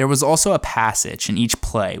 There was also a passage in each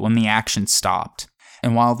play when the action stopped,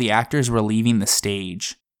 and while the actors were leaving the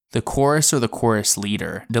stage, the chorus or the chorus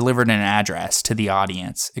leader delivered an address to the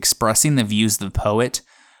audience expressing the views of the poet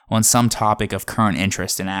on some topic of current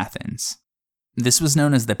interest in Athens. This was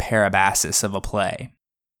known as the parabasis of a play.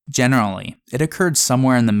 Generally, it occurred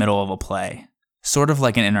somewhere in the middle of a play, sort of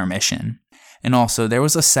like an intermission, and also there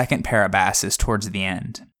was a second parabasis towards the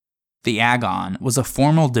end. The agon was a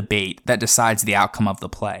formal debate that decides the outcome of the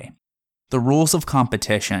play. The rules of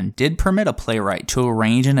competition did permit a playwright to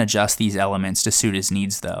arrange and adjust these elements to suit his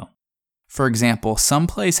needs, though. For example, some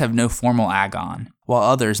plays have no formal agon, while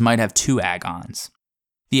others might have 2 agons.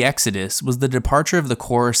 The Exodus was the departure of the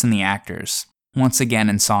chorus and the actors, once again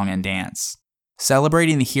in song and dance,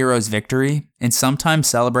 celebrating the hero's victory and sometimes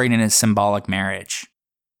celebrating his symbolic marriage.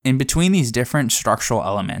 In between these different structural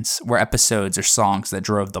elements were episodes or songs that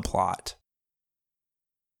drove the plot.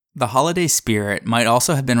 The holiday spirit might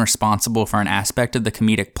also have been responsible for an aspect of the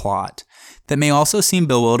comedic plot that may also seem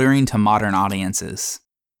bewildering to modern audiences.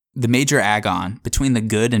 The major agon between the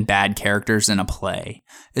good and bad characters in a play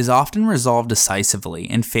is often resolved decisively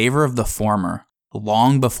in favor of the former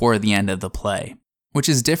long before the end of the play, which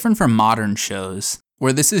is different from modern shows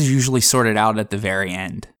where this is usually sorted out at the very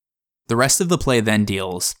end. The rest of the play then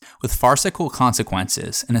deals with farcical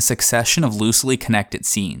consequences in a succession of loosely connected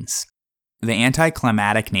scenes. The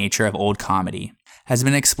anticlimactic nature of Old Comedy has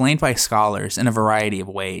been explained by scholars in a variety of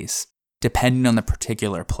ways, depending on the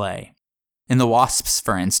particular play. In The Wasps,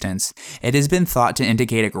 for instance, it has been thought to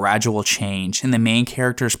indicate a gradual change in the main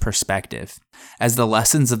character's perspective, as the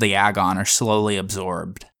lessons of the agon are slowly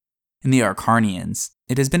absorbed. In The Arcanians,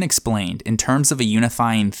 it has been explained in terms of a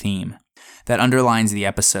unifying theme that underlines the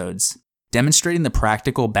episodes, demonstrating the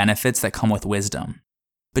practical benefits that come with wisdom.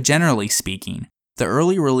 But generally speaking, the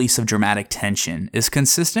early release of dramatic tension is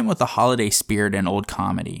consistent with the holiday spirit in Old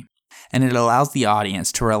Comedy, and it allows the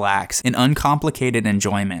audience to relax in uncomplicated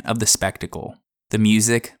enjoyment of the spectacle, the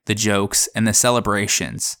music, the jokes, and the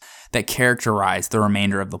celebrations that characterize the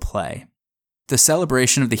remainder of the play. The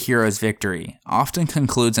celebration of the hero's victory often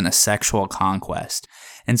concludes in a sexual conquest,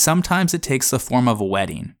 and sometimes it takes the form of a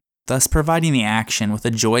wedding, thus providing the action with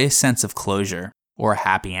a joyous sense of closure or a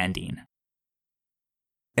happy ending.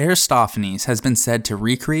 Aristophanes has been said to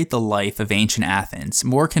recreate the life of ancient Athens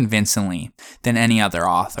more convincingly than any other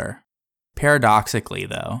author. Paradoxically,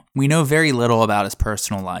 though, we know very little about his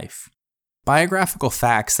personal life. Biographical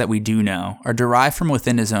facts that we do know are derived from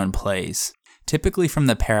within his own plays, typically from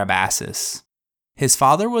the Parabasis. His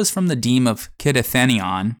father was from the deme of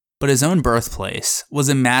Kidathenion, but his own birthplace was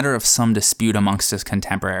a matter of some dispute amongst his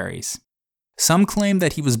contemporaries. Some claim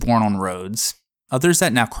that he was born on Rhodes, others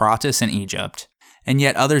at Naucratis in Egypt, and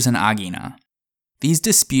yet others in Aegina. These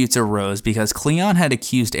disputes arose because Cleon had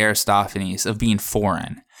accused Aristophanes of being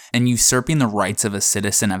foreign and usurping the rights of a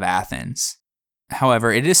citizen of Athens.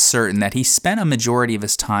 However, it is certain that he spent a majority of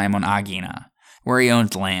his time on Aegina, where he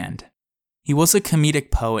owned land. He was a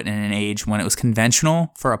comedic poet in an age when it was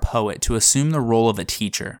conventional for a poet to assume the role of a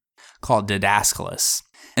teacher, called didascalos,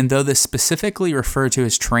 and though this specifically referred to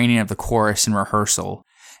his training of the chorus and rehearsal,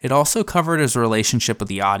 it also covered his relationship with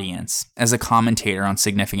the audience as a commentator on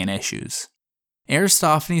significant issues.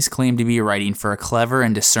 Aristophanes claimed to be writing for a clever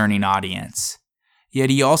and discerning audience, yet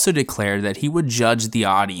he also declared that he would judge the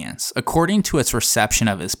audience according to its reception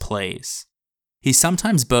of his plays. He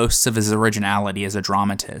sometimes boasts of his originality as a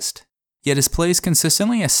dramatist, yet his plays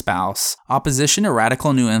consistently espouse opposition to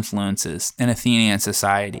radical new influences in Athenian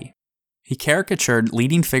society. He caricatured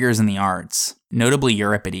leading figures in the arts, notably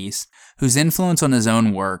Euripides, whose influence on his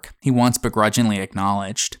own work he once begrudgingly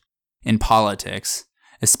acknowledged, in politics,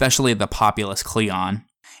 especially the populist Cleon,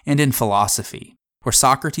 and in philosophy, where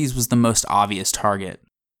Socrates was the most obvious target.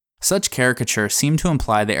 Such caricatures seem to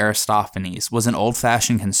imply that Aristophanes was an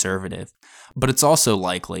old-fashioned conservative, but it's also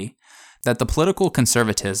likely that the political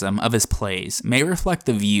conservatism of his plays may reflect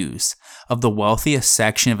the views of the wealthiest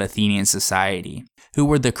section of Athenian society, who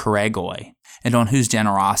were the choregoi, and on whose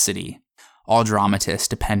generosity all dramatists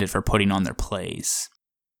depended for putting on their plays.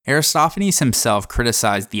 Aristophanes himself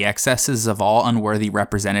criticized the excesses of all unworthy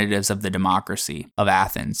representatives of the democracy of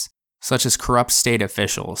Athens, such as corrupt state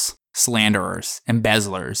officials, slanderers,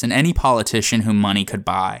 embezzlers, and any politician whom money could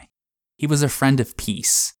buy. He was a friend of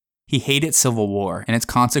peace. He hated civil war and its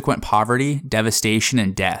consequent poverty, devastation,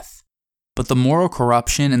 and death. But the moral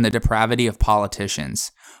corruption and the depravity of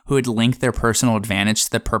politicians, who had linked their personal advantage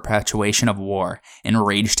to the perpetuation of war,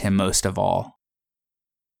 enraged him most of all.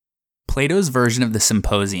 Plato's version of the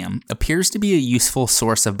Symposium appears to be a useful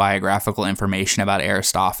source of biographical information about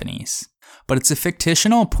Aristophanes, but it's a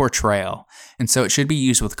fictional portrayal, and so it should be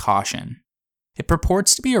used with caution. It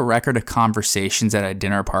purports to be a record of conversations at a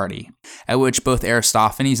dinner party, at which both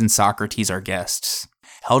Aristophanes and Socrates are guests,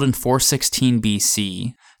 held in 416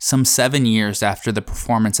 BC, some 7 years after the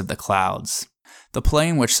performance of the Clouds, the play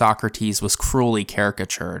in which Socrates was cruelly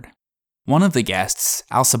caricatured. One of the guests,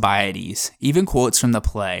 Alcibiades, even quotes from the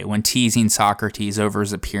play when teasing Socrates over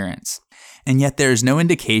his appearance, and yet there is no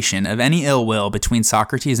indication of any ill will between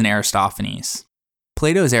Socrates and Aristophanes.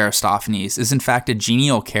 Plato's Aristophanes is in fact a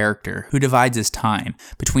genial character who divides his time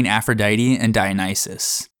between Aphrodite and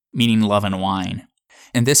Dionysus, meaning love and wine,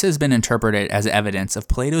 and this has been interpreted as evidence of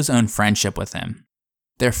Plato's own friendship with him.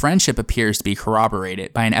 Their friendship appears to be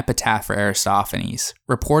corroborated by an epitaph for Aristophanes,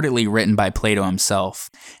 reportedly written by Plato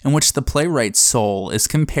himself, in which the playwright's soul is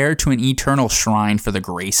compared to an eternal shrine for the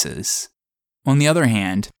Graces. On the other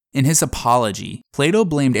hand, in his apology, Plato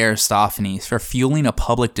blamed Aristophanes for fueling a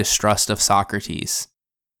public distrust of Socrates.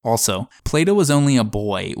 Also, Plato was only a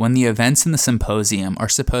boy when the events in the Symposium are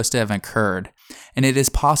supposed to have occurred, and it is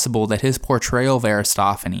possible that his portrayal of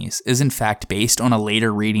Aristophanes is in fact based on a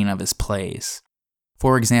later reading of his plays.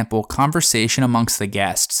 For example, conversation amongst the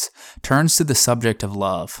guests turns to the subject of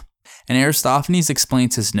love, and Aristophanes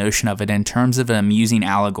explains his notion of it in terms of an amusing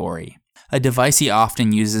allegory, a device he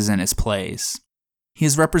often uses in his plays. He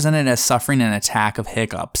is represented as suffering an attack of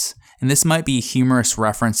hiccups, and this might be a humorous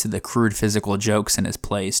reference to the crude physical jokes in his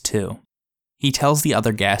plays too. He tells the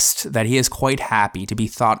other guests that he is quite happy to be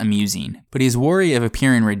thought amusing, but he is wary of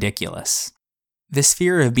appearing ridiculous. This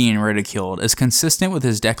fear of being ridiculed is consistent with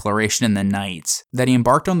his declaration in the Knights that he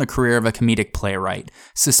embarked on the career of a comedic playwright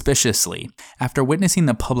suspiciously after witnessing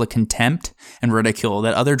the public contempt and ridicule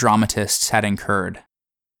that other dramatists had incurred.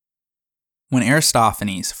 When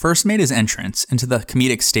Aristophanes first made his entrance into the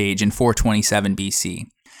comedic stage in 427 BC,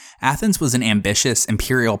 Athens was an ambitious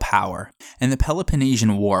imperial power, and the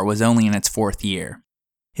Peloponnesian War was only in its 4th year.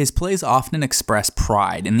 His plays often express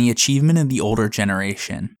pride in the achievement of the older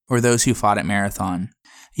generation, or those who fought at Marathon,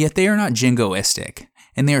 yet they are not jingoistic,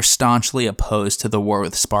 and they are staunchly opposed to the war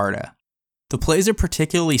with Sparta. The plays are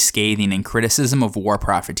particularly scathing in criticism of war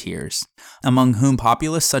profiteers, among whom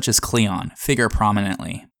populists such as Cleon figure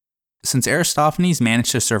prominently. Since Aristophanes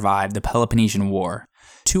managed to survive the Peloponnesian War,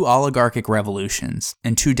 2 oligarchic revolutions,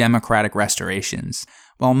 and 2 democratic restorations,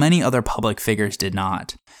 while many other public figures did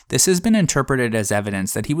not, this has been interpreted as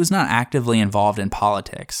evidence that he was not actively involved in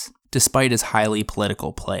politics, despite his highly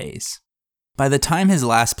political plays. By the time his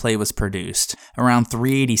last play was produced, around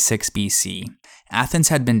 386 BC, Athens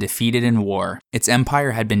had been defeated in war, its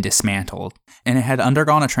empire had been dismantled, and it had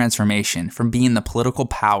undergone a transformation from being the political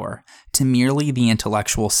power to merely the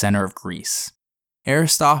intellectual center of Greece.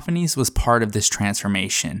 Aristophanes was part of this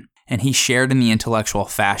transformation, and he shared in the intellectual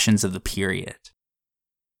fashions of the period.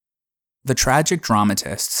 The tragic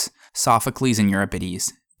dramatists, Sophocles and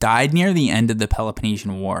Euripides, died near the end of the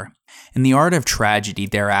Peloponnesian War, and the art of tragedy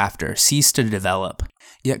thereafter ceased to develop,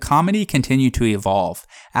 yet comedy continued to evolve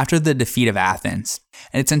after the defeat of Athens,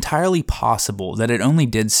 and it's entirely possible that it only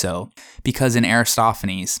did so because in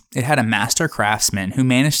Aristophanes, it had a master craftsman who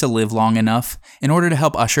managed to live long enough in order to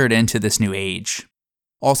help usher it into this new age.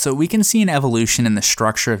 Also, we can see an evolution in the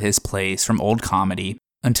structure of his plays from Old Comedy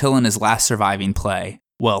until in his last surviving play,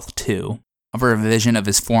 Wealth II, a revision of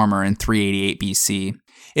his former in 388 BC,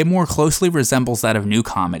 it more closely resembles that of New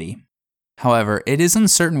Comedy. However, it is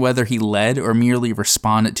uncertain whether he led or merely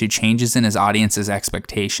responded to changes in his audience's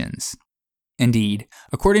expectations. Indeed,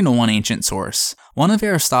 according to one ancient source, one of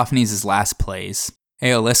Aristophanes' last plays,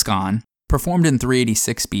 Aeoliskon, performed in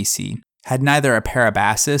 386 BC, had neither a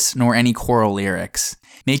parabasis nor any choral lyrics,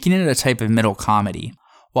 making it a type of middle comedy,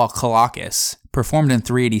 while Calchas, performed in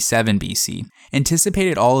 387 BC,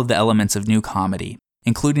 anticipated all of the elements of New Comedy,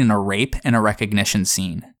 including a rape and a recognition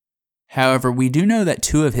scene. However, we do know that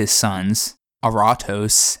 2 of his sons,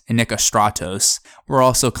 Aratos and Nicostratos, were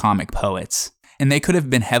also comic poets, and they could have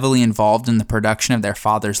been heavily involved in the production of their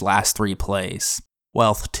father's last 3 plays,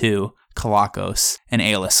 Wealth II, Kalakos, and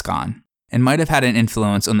Ailiscon, and might have had an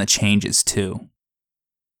influence on the changes too.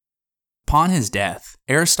 Upon his death,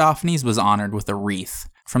 Aristophanes was honored with a wreath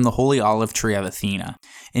from the Holy Olive Tree of Athena,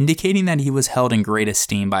 indicating that he was held in great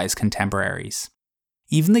esteem by his contemporaries.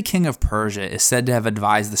 Even the king of Persia is said to have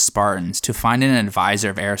advised the Spartans to find an advisor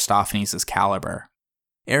of Aristophanes' caliber.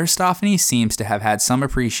 Aristophanes seems to have had some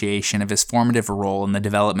appreciation of his formative role in the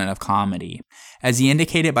development of comedy, as he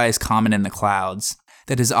indicated by his comment in the Clouds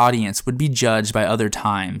that his audience would be judged by other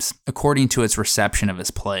times according to its reception of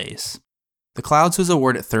his plays. The Clouds was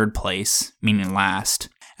awarded 3rd place, meaning last,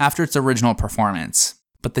 after its original performance,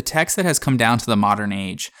 but the text that has come down to the modern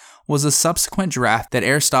age was a subsequent draft that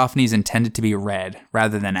Aristophanes intended to be read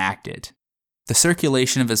rather than acted. The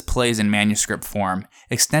circulation of his plays in manuscript form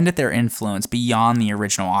extended their influence beyond the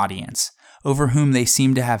original audience, over whom they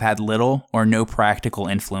seem to have had little or no practical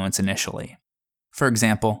influence initially. For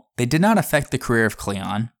example, they did not affect the career of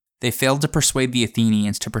Cleon, they failed to persuade the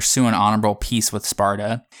Athenians to pursue an honorable peace with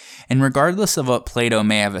Sparta, and regardless of what Plato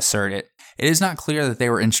may have asserted, it is not clear that they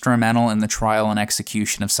were instrumental in the trial and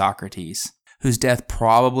execution of Socrates, whose death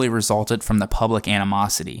probably resulted from the public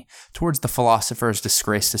animosity towards the philosopher's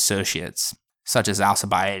disgraced associates, such as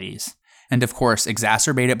Alcibiades, and of course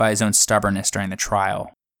exacerbated by his own stubbornness during the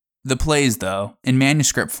trial. The plays, though, in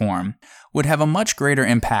manuscript form, would have a much greater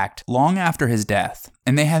impact long after his death,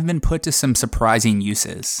 and they have been put to some surprising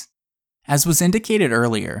uses. As was indicated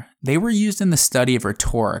earlier, they were used in the study of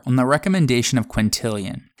rhetoric on the recommendation of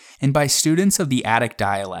Quintilian, and by students of the Attic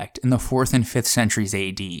dialect in the 4th and 5th centuries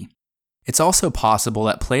AD. It's also possible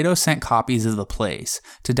that Plato sent copies of the plays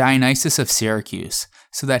to Dionysius of Syracuse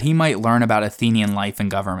so that he might learn about Athenian life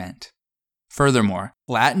and government. Furthermore,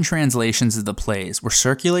 Latin translations of the plays were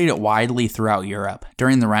circulated widely throughout Europe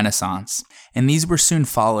during the Renaissance, and these were soon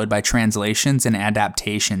followed by translations and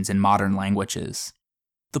adaptations in modern languages.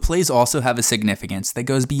 The plays also have a significance that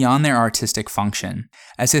goes beyond their artistic function,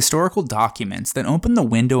 as historical documents that open the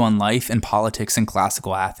window on life and politics in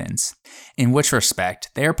classical Athens, in which respect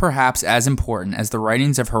they are perhaps as important as the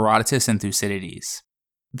writings of Herodotus and Thucydides.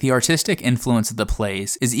 The artistic influence of the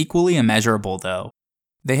plays is equally immeasurable, though.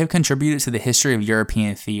 They have contributed to the history of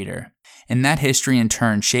European theater, and that history in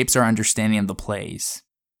turn shapes our understanding of the plays.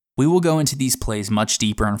 We will go into these plays much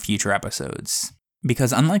deeper in future episodes,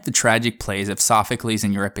 because unlike the tragic plays of Sophocles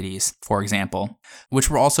and Euripides, for example,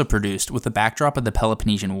 which were also produced with the backdrop of the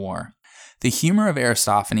Peloponnesian War, the humor of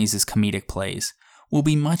Aristophanes' comedic plays will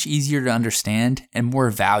be much easier to understand and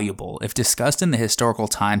more valuable if discussed in the historical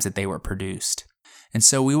times that they were produced, and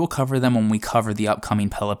so we will cover them when we cover the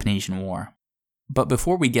upcoming Peloponnesian War. But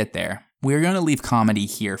before we get there, we are going to leave comedy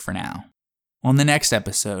here for now. On the next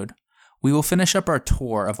episode, we will finish up our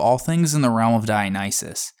tour of all things in the realm of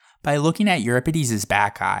Dionysus by looking at Euripides'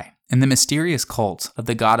 Bacchae and the mysterious cult of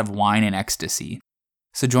the god of wine and ecstasy.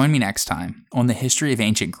 So join me next time on the History of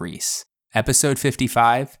Ancient Greece, episode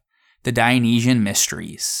 55, The Dionysian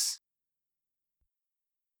Mysteries.